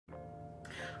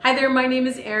Hi there, my name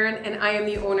is Erin and I am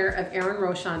the owner of Erin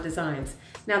Rochon Designs.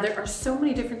 Now there are so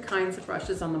many different kinds of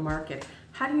brushes on the market.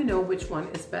 How do you know which one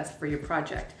is best for your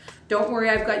project? Don't worry,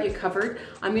 I've got you covered.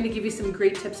 I'm going to give you some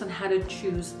great tips on how to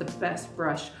choose the best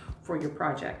brush for your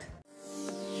project.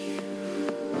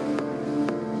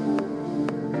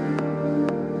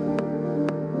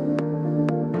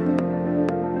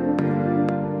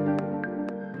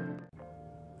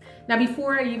 Now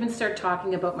before I even start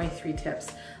talking about my 3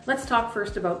 tips, let's talk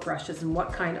first about brushes and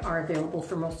what kind are available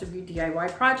for most of your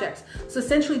DIY projects. So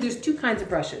essentially there's 2 kinds of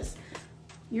brushes.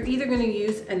 You're either going to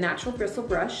use a natural bristle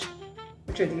brush,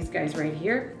 which are these guys right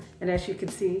here, and as you can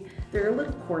see they're a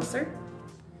little coarser,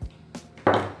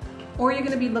 or you're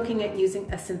going to be looking at using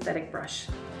a synthetic brush.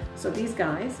 So these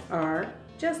guys are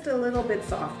just a little bit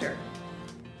softer.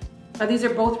 Now these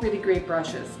are both really great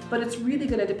brushes, but it's really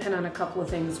going to depend on a couple of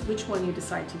things which one you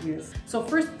decide to use. So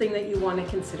first thing that you want to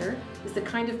consider is the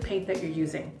kind of paint that you're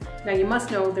using. Now you must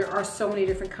know there are so many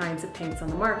different kinds of paints on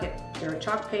the market. There are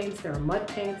chalk paints, there are mud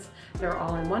paints, there are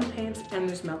all-in-one paints, and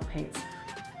there's melt paints.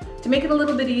 To make it a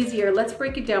little bit easier, let's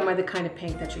break it down by the kind of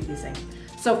paint that you're using.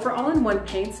 So for all-in-one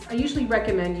paints, I usually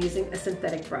recommend using a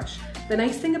synthetic brush. The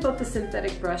nice thing about the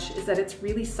synthetic brush is that it's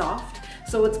really soft,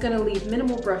 so it's going to leave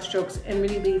minimal brush strokes and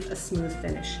really leave a smooth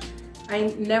finish.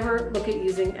 I never look at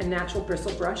using a natural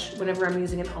bristle brush whenever I'm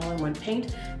using an all-in-one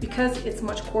paint because it's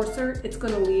much coarser, it's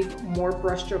going to leave more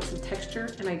brush strokes and texture,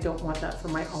 and I don't want that for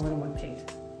my all-in-one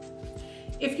paint.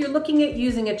 If you're looking at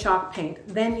using a chalk paint,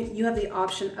 then you have the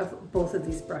option of both of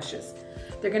these brushes.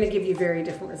 They're going to give you very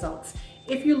different results.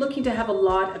 If you're looking to have a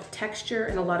lot of texture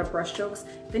and a lot of brush strokes,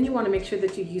 then you want to make sure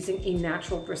that you're using a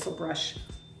natural bristle brush.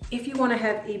 If you want to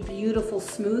have a beautiful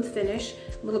smooth finish,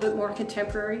 a little bit more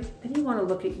contemporary, then you want to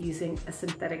look at using a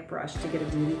synthetic brush to get a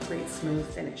really great smooth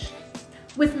finish.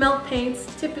 With melt paints,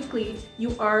 typically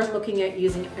you are looking at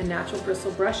using a natural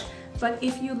bristle brush, but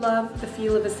if you love the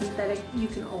feel of a synthetic, you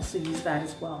can also use that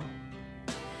as well.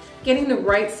 Getting the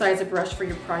right size of brush for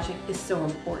your project is so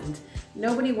important.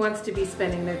 Nobody wants to be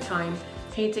spending their time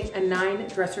painting a 9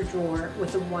 dresser drawer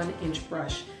with a 1-inch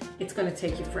brush. It's going to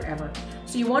take you forever.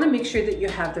 So you want to make sure that you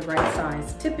have the right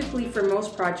size. Typically for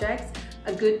most projects,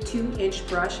 a good 2-inch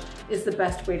brush is the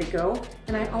best way to go,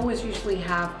 and I always usually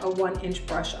have a 1-inch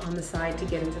brush on the side to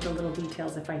get into the little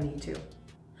details if I need to.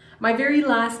 My very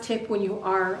last tip when you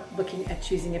are looking at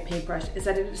choosing a paintbrush is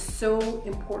that it is so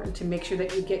important to make sure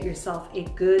that you get yourself a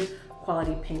good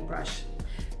quality paintbrush.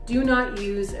 Do not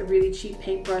use a really cheap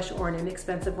paintbrush or an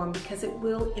inexpensive one because it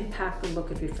will impact the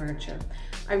look of your furniture.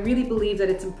 I really believe that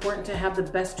it's important to have the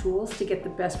best tools to get the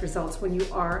best results when you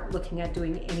are looking at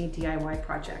doing any DIY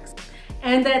projects.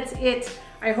 And that's it.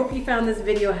 I hope you found this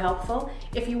video helpful.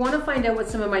 If you want to find out what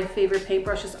some of my favorite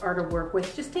paintbrushes are to work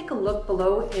with, just take a look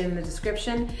below in the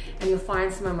description and you'll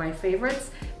find some of my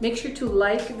favorites. Make sure to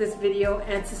like this video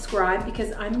and subscribe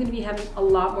because I'm going to be having a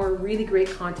lot more really great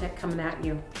content coming at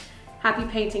you. Happy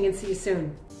painting and see you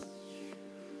soon.